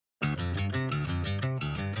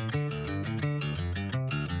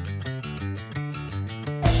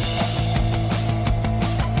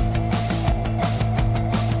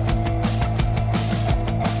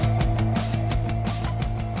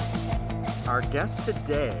our guests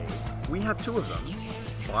today, we have two of them.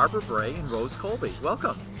 It's Barbara Bray and Rose Colby.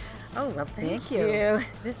 Welcome. Oh, well, thank you.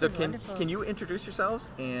 This is wonderful. Can you introduce yourselves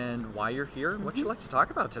and why you're here and what you'd like to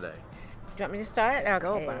talk about today? Do you want me to start? Okay.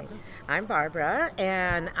 Go, Barbara. I'm Barbara,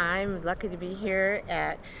 and I'm lucky to be here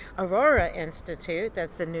at Aurora Institute.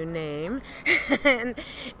 That's the new name. and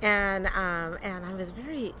I was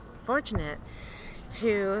very fortunate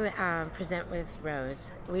to present with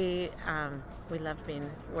Rose. We love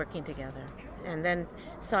working together. And then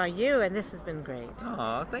saw you, and this has been great.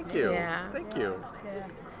 Oh, thank you. Yeah. Thank you. Yeah.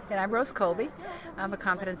 And I'm Rose Colby. I'm a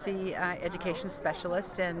competency education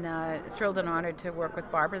specialist, and thrilled and honored to work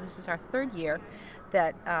with Barbara. This is our third year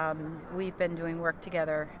that we've been doing work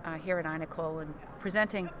together here at INACOL and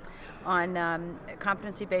presenting on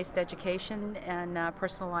competency-based education and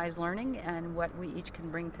personalized learning and what we each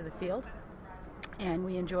can bring to the field. And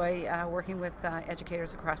we enjoy working with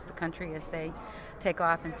educators across the country as they take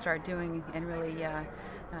off and start doing and really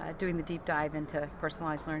doing the deep dive into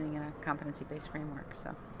personalized learning in a competency-based framework.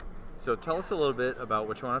 So tell us a little bit about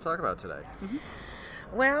what you want to talk about today. Mm-hmm.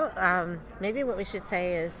 Well, maybe what we should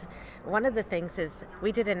say is one of the things is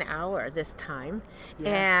we did an hour this time,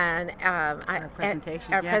 and our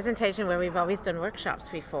presentation, presentation where we've always done workshops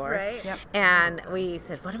before, right? Yep. And we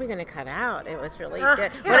said, what are we going to cut out? It was really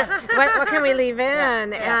good. What can we leave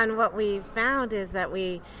in? Yeah. And what we found is that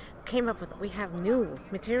we came up with, we have new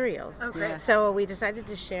materials. Oh, great. So we decided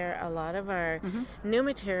to share a lot of our new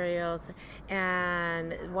materials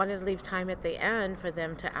and wanted to leave time at the end for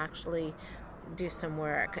them to actually do some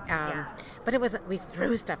work. But we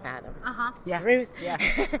threw stuff at them. Yeah.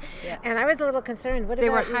 Yeah. And I was a little concerned. They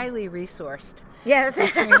were highly resourced. Yes.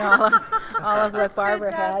 Between all of what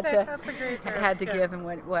Barbara fantastic. had to give and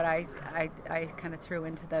what I kind of threw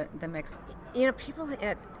into the mix. You know, people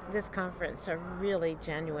at this conference are really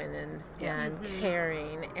genuine and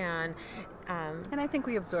caring, and I think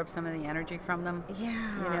we absorb some of the energy from them.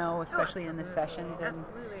 Yeah. You know, especially in the sessions,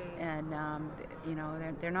 Absolutely. and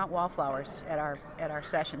they're not wallflowers at our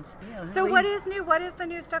sessions. So what is new? What is the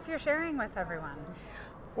new stuff you're sharing with everyone?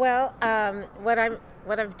 Well,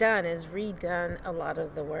 what I've done is redone a lot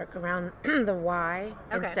of the work around the why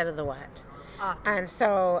instead of the what. Awesome. And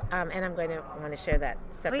so, and I'm going to want to share that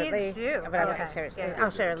separately. Please do. But I'm going to share it.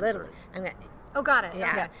 I'll share a little. Oh, got it.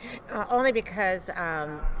 Yeah. Okay. Only because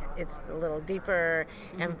it's a little deeper,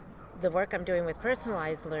 and the work I'm doing with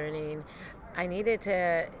personalized learning, I needed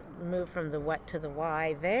to move from the what to the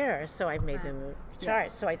why there, so I made new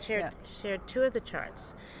charts. So I shared two of the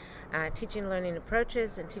charts, teaching and learning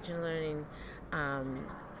approaches and teaching and learning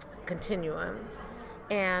continuum.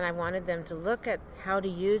 And I wanted them to look at how to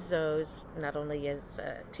use those, not only as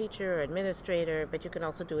a teacher or administrator, but you can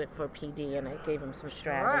also do it for PD, and I gave them some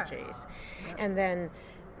strategies. And then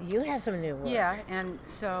you have some new work. Yeah, and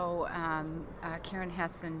so Karen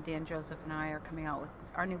Hess and Dan Joseph and I are coming out with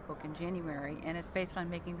our new book in January, and it's based on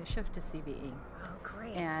making the shift to CBE. Oh,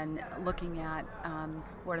 great. And looking at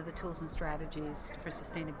what are the tools and strategies for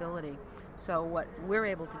sustainability. So what we're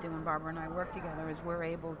able to do when Barbara and I work together is we're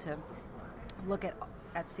able to look at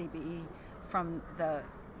CBE from the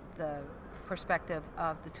perspective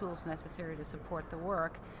of the tools necessary to support the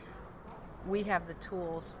work. We have the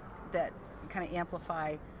tools that kind of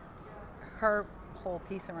amplify her whole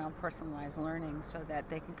piece around personalized learning so that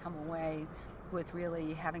they can come away with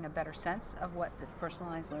really having a better sense of what this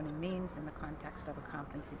personalized learning means in the context of a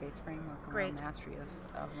competency-based framework around mastery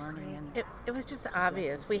of learning. And it was just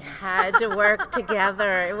obvious. We had to work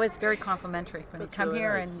together. It was very complimentary when That's you come really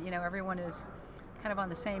here nice. and everyone is kind of on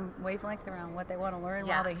the same wavelength around what they want to learn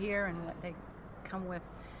while they're here, and what they come with,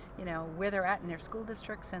 where they're at in their school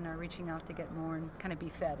districts and are reaching out to get more and kind of be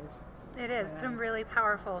fed. It is. Some really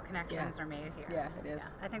powerful connections are made here. Yeah, it is.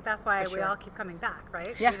 I think that's why For we sure. all keep coming back,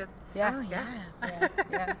 right? Yeah. We just, Yeah. Oh, yes.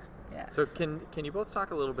 Yeah. So can you both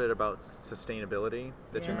talk a little bit about sustainability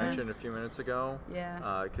that you Yeah. mentioned a few minutes ago?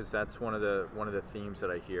 Yeah. Because that's one of the themes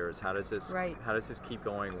that I hear is how does this keep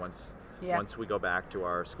going once we go back to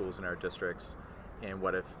our schools and our districts, and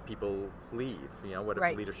what if people leave? What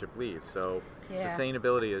if leadership leaves? So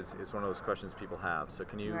sustainability is one of those questions people have. So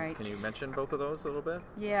can you mention both of those a little bit?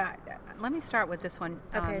 Yeah. Let me start with this one.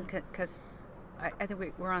 Okay. Because I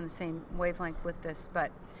think we're on the same wavelength with this.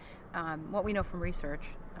 But what we know from research,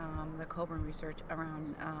 the Coburn research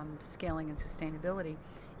around scaling and sustainability,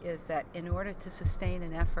 is that in order to sustain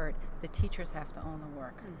an effort, the teachers have to own the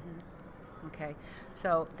work. Okay,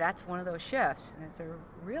 so that's one of those shifts. That's a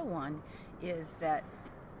real one, is that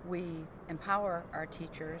we empower our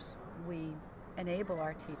teachers, we enable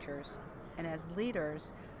our teachers, and as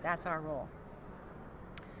leaders, that's our role.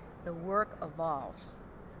 The work evolves.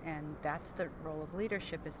 And that's the role of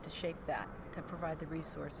leadership, is to shape that, to provide the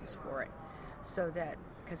resources for it. So that,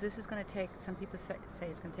 because this is going to take, some people say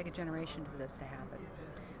it's going to take a generation for this to happen.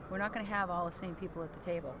 We're not going to have all the same people at the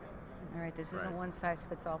table. All right, this isn't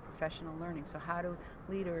one-size-fits-all professional learning. So how do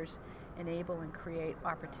leaders enable and create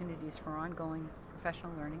opportunities for ongoing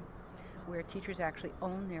professional learning where teachers actually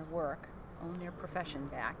own their work, own their profession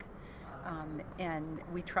back, and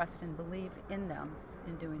we trust and believe in them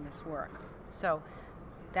in doing this work. So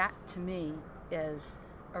that, to me, is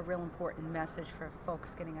a real important message for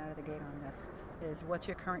folks getting out of the gate on this, is what's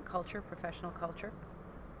your current culture, professional culture?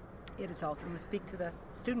 It is also going to speak to the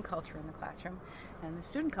student culture in the classroom, and the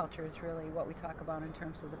student culture is really what we talk about in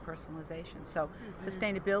terms of the personalization. So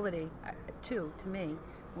sustainability, too, to me,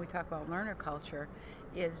 when we talk about learner culture,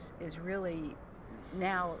 is really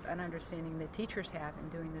now an understanding that teachers have in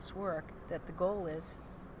doing this work, that the goal is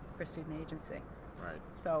for student agency. Right.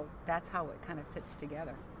 So that's how it kind of fits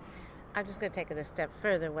together. I'm just going to take it a step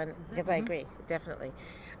further, because I agree, definitely.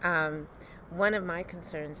 One of my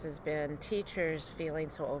concerns has been teachers feeling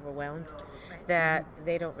so overwhelmed that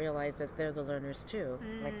they don't realize that they're the learners too,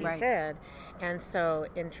 like you said. And so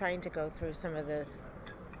in trying to go through some of this,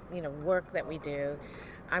 work that we do,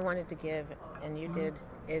 I wanted to give, and you did,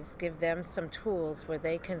 is give them some tools where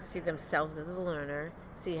they can see themselves as a learner,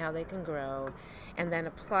 see how they can grow, and then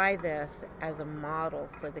apply this as a model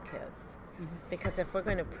for the kids. Because if we're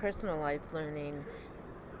going to personalize learning,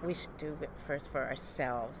 we should do it first for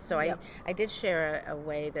ourselves. So I did share a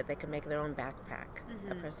way that they can make their own backpack,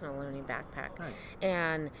 a personal learning backpack. Nice.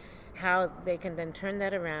 And how they can then turn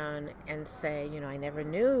that around and say, I never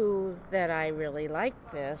knew that I really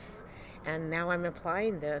liked this, and now I'm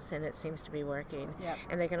applying this, and it seems to be working.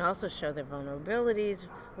 And they can also show their vulnerabilities,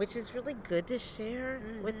 which is really good to share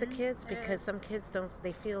with the kids, because some kids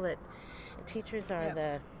they feel that teachers are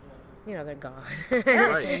they're God.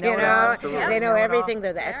 Right. They know everything.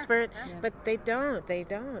 They're the expert, but they don't.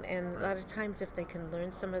 And a lot of times, if they can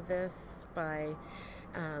learn some of this by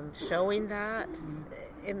showing that,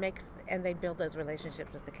 it makes, and they build those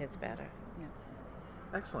relationships with the kids better.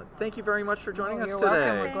 Excellent. Thank you very much for joining us today. You're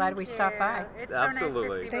welcome. We're glad we stopped by. It's so nice to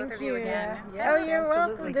see both of you again. Yes, you're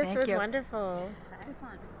welcome. This was wonderful.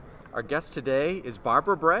 Excellent. Our guest today is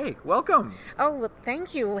Barbara Bray. Welcome. Oh, well,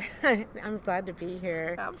 thank you. I'm glad to be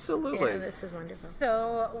here. Absolutely. Yeah, this is wonderful.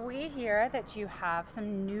 So we hear that you have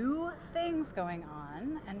some new things going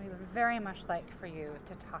on, and we would very much like for you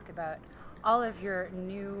to talk about all of your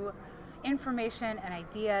new information and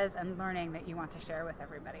ideas and learning that you want to share with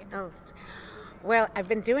everybody. Oh, well, I've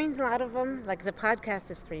been doing a lot of them. Like, the podcast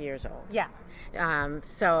is 3 years old. Yeah.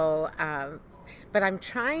 But I'm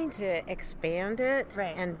trying to expand it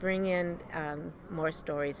and bring in more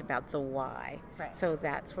stories about the why. Right. So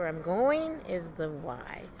that's where I'm going, is the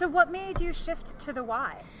why. So what made you shift to the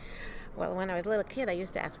why? Well, when I was a little kid, I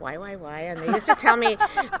used to ask why, and they used to tell me,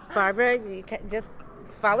 Barbara, you can just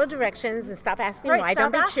follow directions and stop asking why.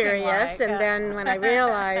 Don't be curious. And then when I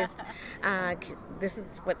realized this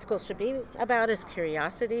is what school should be about, is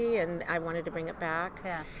curiosity, and I wanted to bring it back.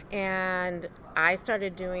 Yeah. And I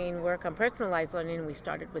started doing work on personalized learning. We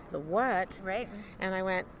started with the what. Right. And I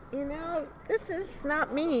went, this is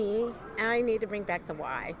not me. I need to bring back the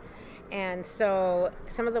why. And so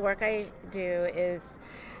some of the work I do is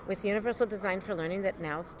with Universal Design for Learning, that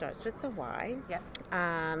now starts with the why. Yep.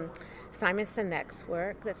 Simon Sinek's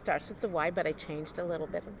work that starts with the why, but I changed a little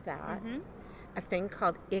bit of that. A thing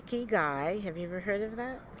called Ikigai. Have you ever heard of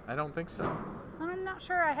that? I don't think so. I'm not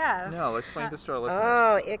sure I have. No, explain this to our listeners.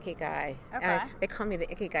 Oh, Ikigai. Okay. They call me the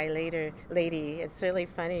Ikigai lady. It's really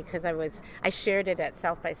funny because I shared it at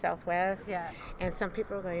South by Southwest. Yeah. And some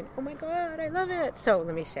people are going, oh my God, I love it. So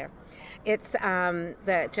let me share. It's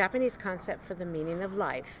the Japanese concept for the meaning of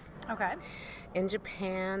life. Okay. In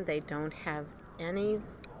Japan, they don't have any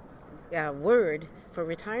word for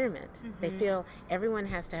retirement. They feel everyone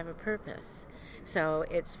has to have a purpose. So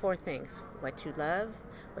it's 4 things: what you love,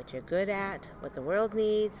 what you're good at, what the world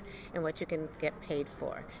needs, and what you can get paid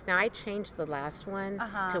for. Now, I changed the last one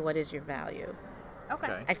to what is your value.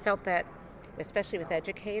 Okay. I felt that, especially with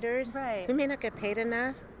educators, we may not get paid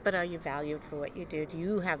enough, but are you valued for what you do? Do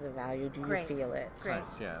you have the value? Do you feel it? That's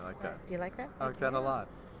nice. Yeah, I like that. Do you like that? I like that a lot.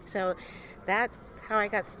 So that's how I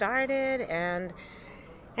got started, and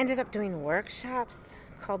ended up doing workshops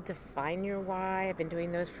called Define Your Why. I've been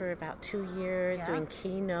doing those for about 2 years, doing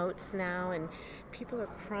keynotes now, and people are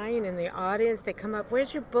crying in the audience. They come up,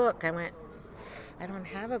 where's your book? I went, I don't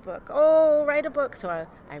have a book. Oh, write a book. So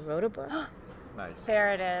I wrote a book. Nice.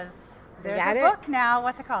 There it is. There's got a it? book now.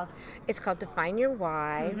 What's it called? It's called Define Your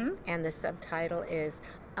Why, and the subtitle is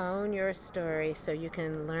Own Your Story So You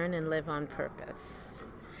Can Learn and Live on Purpose.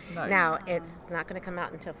 Nice. Now, it's not going to come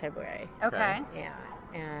out until February. Okay. Yeah,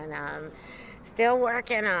 and still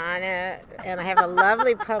working on it. And I have a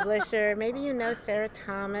lovely publisher. Maybe you know Sarah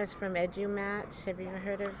Thomas from EduMatch. Have you ever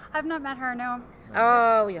heard of? I've not met her, no.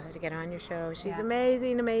 Oh, you'll have to get her on your show. She's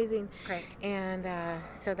amazing. Great. And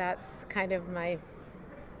so that's kind of my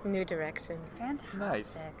new direction. Fantastic.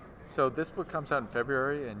 Nice. So this book comes out in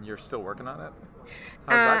February, and you're still working on it?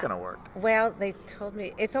 How's that going to work? Well, they told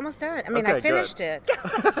me it's almost done. I mean, Okay, I finished it.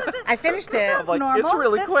 I finished it. That's like, normal. it's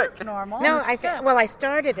really quick. Is normal. No, I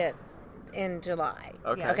started it in July.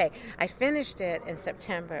 Okay. Okay. I finished it in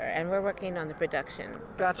September, and we're working on the production.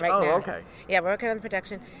 Gotcha. Right now. Okay. Yeah, we're working on the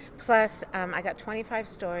production. Plus, I got 25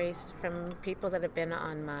 stories from people that have been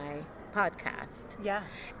on my podcast. Yeah.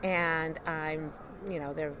 And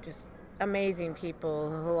they're just amazing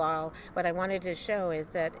people what I wanted to show is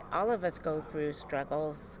that all of us go through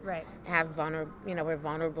struggles. Right. We're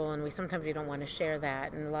vulnerable, and sometimes we don't want to share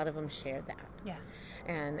that, and a lot of them shared that. Yeah.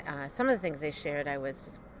 And some of the things they shared, I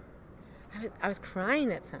was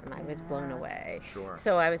crying at some. I was blown away. Sure.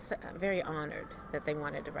 So I was very honored that they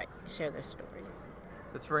wanted to share their stories.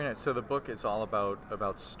 That's very nice. So the book is all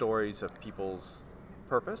about stories of people's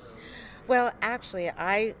purpose? Well, actually,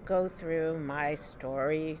 I go through my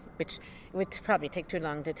story, which would probably take too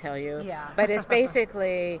long to tell you. Yeah. But it's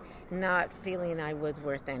basically not feeling I was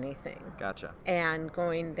worth anything. Gotcha. And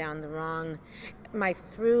going down the wrong. My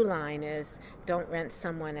through line is don't rent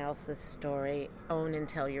someone else's story, own and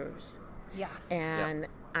tell yours. Yes. And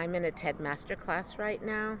I'm in a TED Masterclass right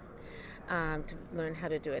now to learn how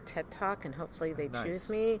to do a TED Talk, and hopefully they choose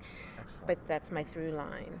me. Excellent. But that's my through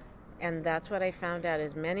line. And that's what I found out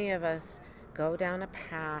is many of us go down a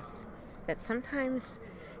path that sometimes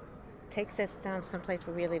takes us down someplace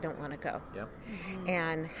we really don't want to go. Yep. Mm-hmm.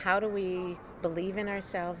 And how do we believe in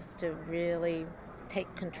ourselves to really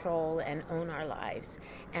take control and own our lives?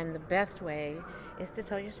 And the best way is to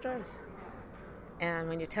tell your stories. And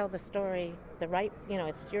when you tell the story,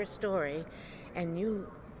 it's your story, and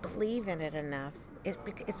you believe in it enough,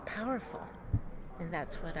 it's powerful. And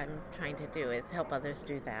that's what I'm trying to do, is help others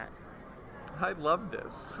do that. I love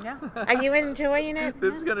this. Yeah. Are you enjoying it?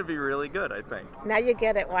 This is going to be really good, I think. Now you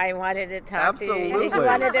get it why I wanted to talk to you. Absolutely. You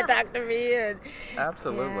wanted to talk to me.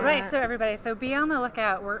 Absolutely. Yeah. Right, so everybody, be on the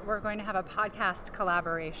lookout. We're going to have a podcast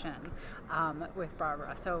collaboration with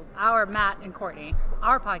Barbara. So Matt and Courtney,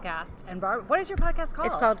 our podcast, and Barbara. What is your podcast called?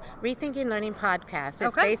 It's called Rethinking Learning Podcast.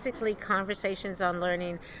 It's basically conversations on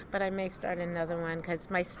learning, but I may start another one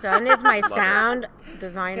because my son is my sound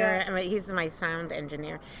designer. I mean, he's my sound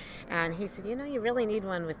engineer. And he said, you really need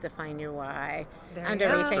one with Define Your Why under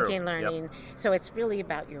Rethinking Learning. Yep. So it's really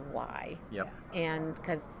about your why. Yep. And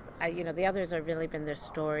because, the others have really been their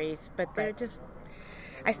stories, but they're just,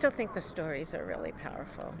 I still think the stories are really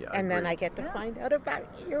powerful. Yeah, and then I get to find out about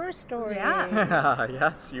your story. Yeah.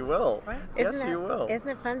 Yes, you will. Right. You will. Isn't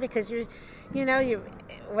it fun? Because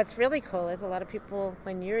what's really cool is a lot of people,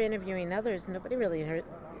 when you're interviewing others, nobody really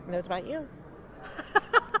knows about you.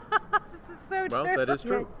 So true. Well, that is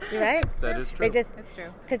true. You're right. That is true. It's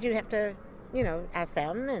true. Because you have to, ask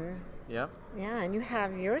them, and yeah, and you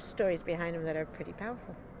have your stories behind them that are pretty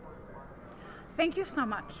powerful. Thank you so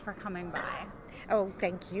much for coming by. Oh,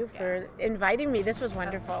 thank you for inviting me. This was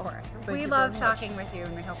wonderful. Of course. Thank We you love very much. talking with you,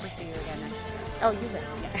 and we hope we see you again next year. Oh, you will.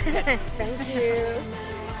 Yeah. Thank you.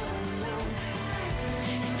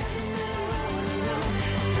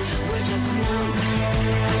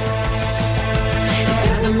 It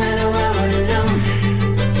doesn't matter where we're alone.